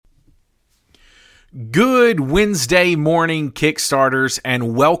Good Wednesday morning, Kickstarters,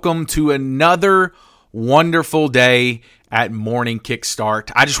 and welcome to another wonderful day at Morning Kickstart.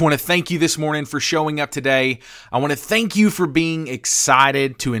 I just want to thank you this morning for showing up today. I want to thank you for being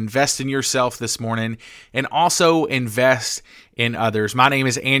excited to invest in yourself this morning and also invest in others. My name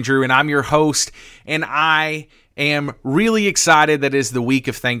is Andrew, and I'm your host, and I am really excited that it is the week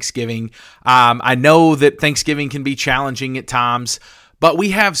of Thanksgiving. I know that Thanksgiving can be challenging at times, but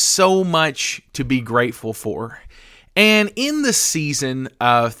we have so much to be grateful for. And in the season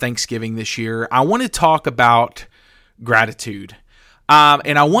of Thanksgiving this year, I want to talk about gratitude.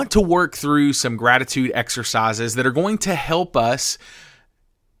 And I want to work through some gratitude exercises that are going to help us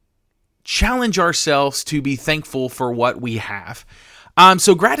challenge ourselves to be thankful for what we have.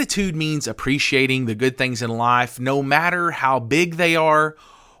 So gratitude means appreciating the good things in life, no matter how big they are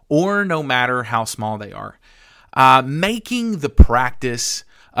or no matter how small they are. Making the practice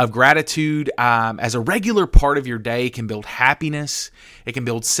of gratitude as a regular part of your day can build happiness, it can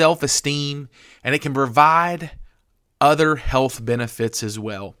build self-esteem, and it can provide other health benefits as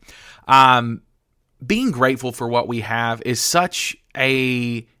well. Being grateful for what we have is such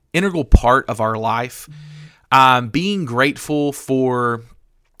an integral part of our life. Being grateful for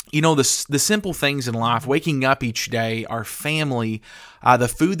the simple things in life, waking up each day, our family, the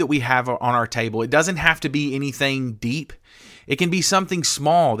food that we have on our table. It doesn't have to be anything deep. It can be something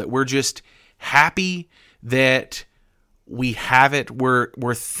small that we're just happy that we have it.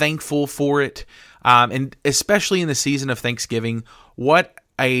 We're thankful for it. And especially in the season of Thanksgiving, what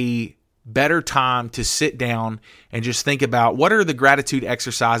a better time to sit down and just think about what are the gratitude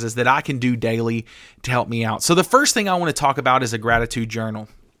exercises that I can do daily to help me out. So the first thing I want to talk about is a gratitude journal.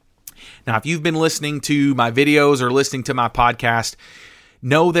 Now, if you've been listening to my videos or listening to my podcast,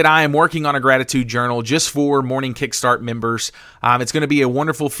 know that I am working on a gratitude journal just for Morning Kickstart members. It's going to be a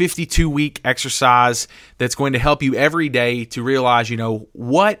wonderful 52-week exercise that's going to help you every day to realize,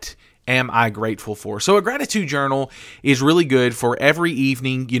 what am I grateful for? So a gratitude journal is really good for every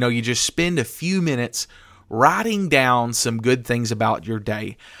evening. You just spend a few minutes writing down some good things about your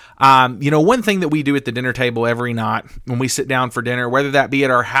day. One thing that we do at the dinner table every night when we sit down for dinner, whether that be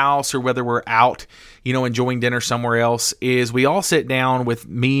at our house or whether we're out, enjoying dinner somewhere else, is we all sit down with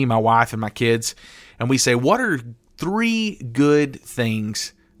me, my wife, and my kids, and we say, what are 3 good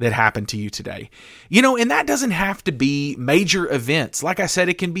things that happened to you today? And that doesn't have to be major events. Like I said,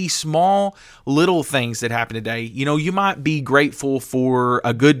 it can be small, little things that happen today. You might be grateful for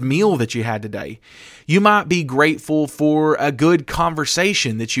a good meal that you had today. You might be grateful for a good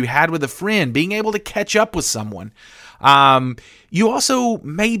conversation that you had with a friend, being able to catch up with someone. You also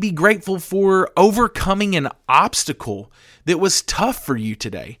may be grateful for overcoming an obstacle that was tough for you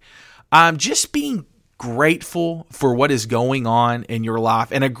today. Just being grateful for what is going on in your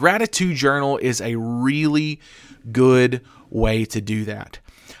life. And a gratitude journal is a really good way to do that.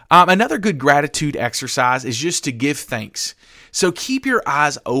 Another good gratitude exercise is just to give thanks. So keep your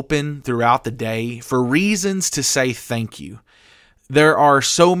eyes open throughout the day for reasons to say thank you. There are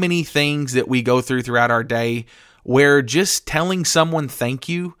so many things that we go throughout our day where just telling someone thank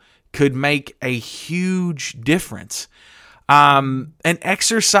you could make a huge difference. An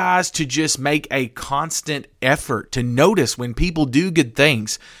exercise to just make a constant effort to notice when people do good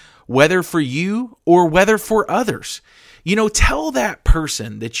things, whether for you or whether for others. Tell that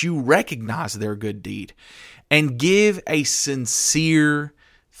person that you recognize their good deed and give a sincere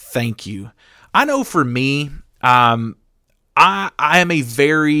thank you. I know for me, I am a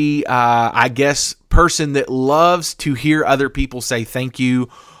very, person that loves to hear other people say thank you,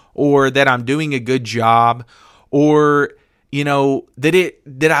 or that I'm doing a good job, or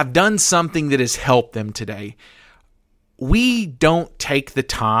that I've done something that has helped them today. We don't take the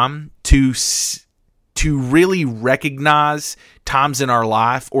time to really recognize times in our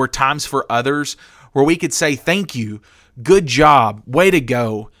life or times for others where we could say, thank you, good job, way to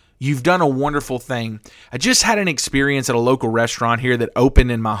go, you've done a wonderful thing. I just had an experience at a local restaurant here that opened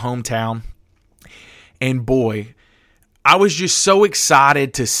in my hometown. And boy, I was just so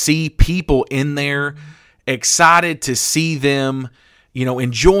excited to see people in there, excited to see them,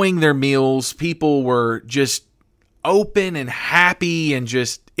 enjoying their meals. People were just open and happy, and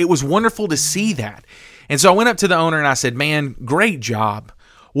it was wonderful to see that. And so I went up to the owner and I said, man, great job.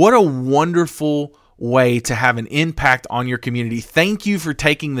 What a wonderful way to have an impact on your community. Thank you for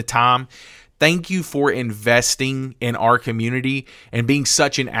taking the time. Thank you for investing in our community and being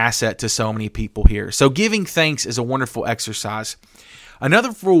such an asset to so many people here. So giving thanks is a wonderful exercise.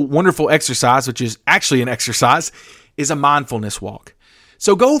 Another wonderful exercise, which is actually an exercise, is a mindfulness walk.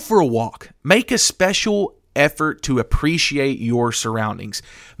 So go for a walk. Make a special effort to appreciate your surroundings.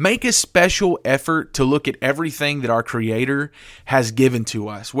 Make a special effort to look at everything that our Creator has given to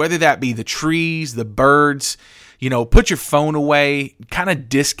us, whether that be the trees, the birds. Put your phone away, kind of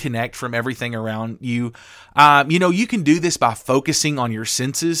disconnect from everything around you. You can do this by focusing on your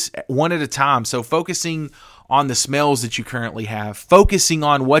senses one at a time. So focusing on the smells that you currently have, focusing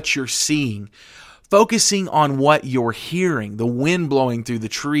on what you're seeing, focusing on what you're hearing, the wind blowing through the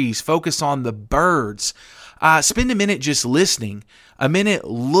trees, focus on the birds. Spend a minute just listening, a minute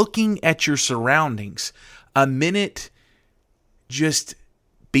looking at your surroundings, a minute just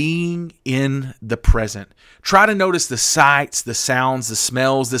being in the present. Try to notice the sights, the sounds, the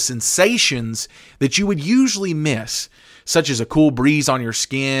smells, the sensations that you would usually miss, such as a cool breeze on your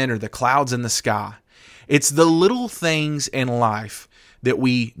skin or the clouds in the sky. It's the little things in life that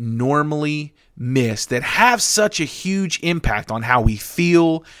we normally miss that have such a huge impact on how we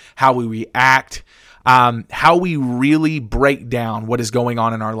feel, how we react, how we really break down what is going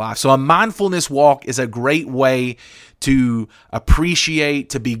on in our life. So a mindfulness walk is a great way to appreciate,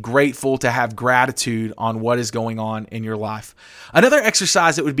 to be grateful, to have gratitude on what is going on in your life. Another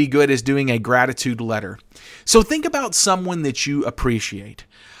exercise that would be good is doing a gratitude letter. So think about someone that you appreciate.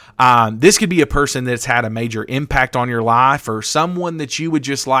 This could be a person that's had a major impact on your life or someone that you would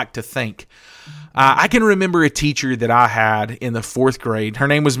just like to thank. I can remember a teacher that I had in the 4th grade. Her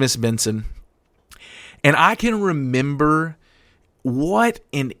name was Miss Benson. And I can remember what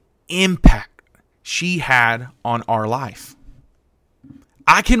an impact she had on our life.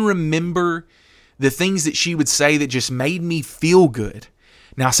 I can remember the things that she would say that just made me feel good.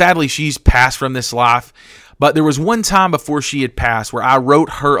 Now, sadly, she's passed from this life, but there was one time before she had passed where I wrote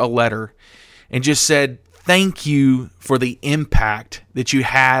her a letter and just said, thank you for the impact that you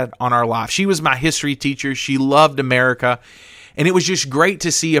had on our life. She was my history teacher. She loved America. And it was just great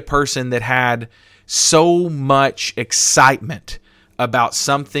to see a person that had so much excitement about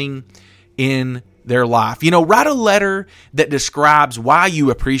something in their life. Write a letter that describes why you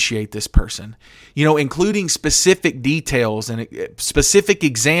appreciate this person, including specific details and specific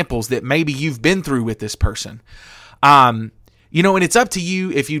examples that maybe you've been through with this person. And it's up to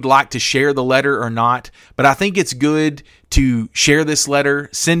you if you'd like to share the letter or not, but I think it's good to share this letter,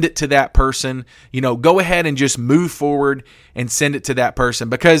 send it to that person, go ahead and just move forward and send it to that person,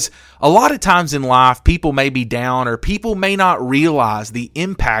 because a lot of times in life, people may be down or people may not realize the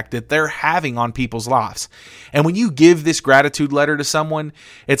impact that they're having on people's lives. And when you give this gratitude letter to someone,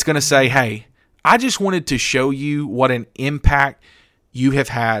 it's going to say, hey, I just wanted to show you what an impact you have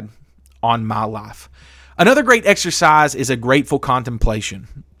had on my life. Another great exercise is a grateful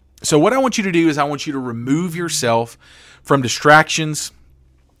contemplation. So what I want you to do is I want you to remove yourself from distractions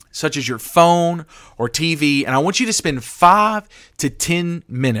such as your phone or TV, and I want you to spend 5 to 10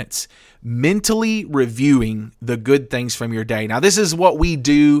 minutes mentally reviewing the good things from your day. Now, this is what we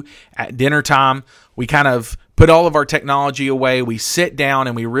do at dinner time. We kind of put all of our technology away. We sit down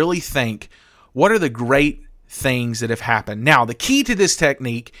and we really think, what are the great things that have happened? Now, the key to this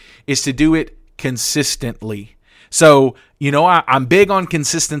technique is to do it consistently. So, I'm big on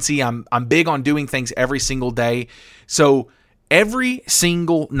consistency. I'm big on doing things every single day. So every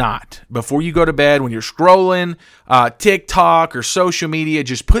single night before you go to bed, when you're scrolling TikTok or social media,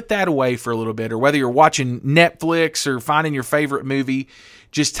 just put that away for a little bit. Or whether you're watching Netflix or finding your favorite movie,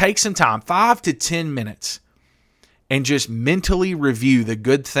 just take some time, 5 to 10 minutes, and just mentally review the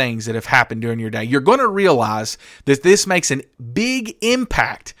good things that have happened during your day. You're going to realize that this makes a big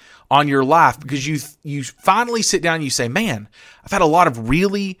impact on your life, because you finally sit down and you say, man, I've had a lot of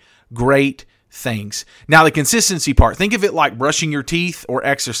really great things. Now, the consistency part, think of it like brushing your teeth or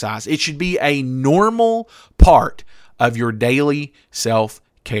exercise. It should be a normal part of your daily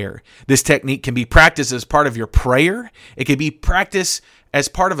self-care. This technique can be practiced as part of your prayer. It can be practiced as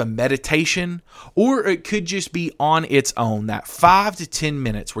part of a meditation, or it could just be on its own, that 5 to 10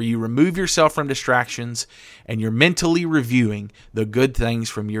 minutes where you remove yourself from distractions and you're mentally reviewing the good things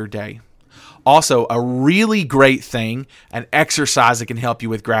from your day. Also, a really great thing, an exercise that can help you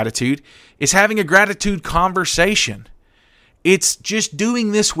with gratitude, is having a gratitude conversation. It's just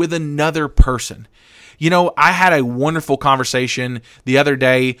doing this with another person. I had a wonderful conversation the other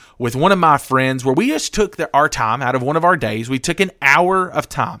day with one of my friends where we just took our time out of one of our days. We took an hour of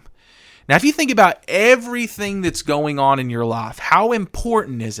time. Now, if you think about everything that's going on in your life, how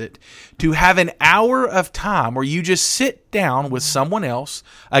important is it to have an hour of time where you just sit down with someone else?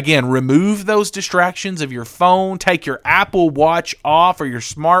 Again, remove those distractions of your phone, take your Apple Watch off or your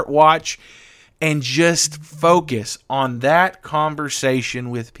smartwatch, and just focus on that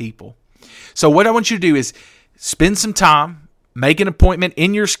conversation with people. So what I want you to do is spend some time, make an appointment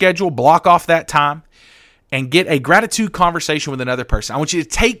in your schedule, block off that time, and get a gratitude conversation with another person. I want you to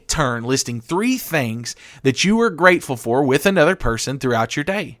take turn listing 3 things that you are grateful for with another person throughout your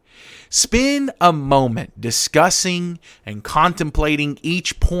day. Spend a moment discussing and contemplating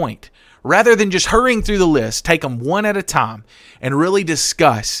each point. Rather than just hurrying through the list, take them one at a time and really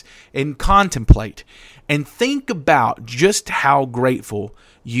discuss and contemplate and think about just how grateful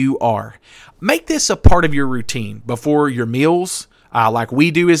you are. Make this a part of your routine before your meals, like we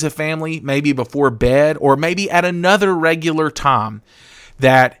do as a family, maybe before bed, or maybe at another regular time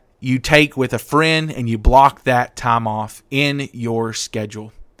that you take with a friend and you block that time off in your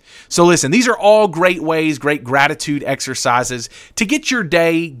schedule. So listen, these are all great ways, great gratitude exercises to get your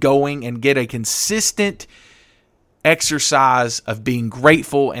day going and get a consistent exercise of being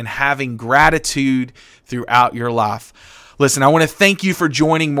grateful and having gratitude throughout your life. Listen, I want to thank you for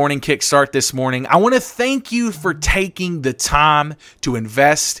joining Morning Kickstart this morning. I want to thank you for taking the time to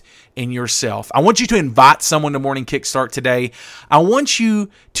invest in yourself. I want you to invite someone to Morning Kickstart today. I want you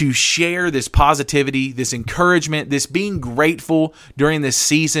to share this positivity, this encouragement, this being grateful during this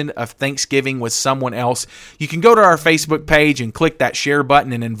season of Thanksgiving with someone else. You can go to our Facebook page and click that share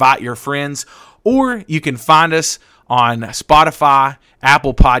button and invite your friends, or you can find us on Spotify,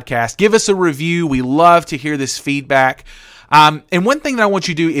 Apple Podcast. Give us a review. We love to hear this feedback. And one thing that I want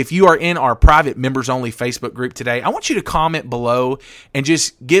you to do, if you are in our private members-only Facebook group today, I want you to comment below and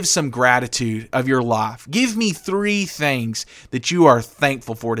just give some gratitude of your life. Give me 3 things that you are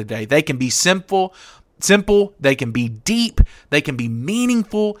thankful for today. They can be simple, they can be deep, they can be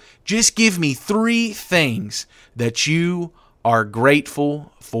meaningful. Just give me 3 things that you are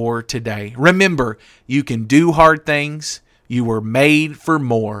grateful for today. Remember, you can do hard things. You were made for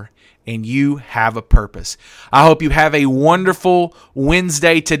more, and you have a purpose. I hope you have a wonderful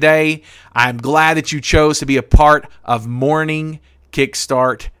Wednesday today. I'm glad that you chose to be a part of Morning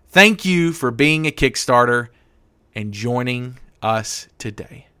Kickstart. Thank you for being a Kickstarter and joining us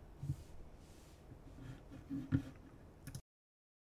today.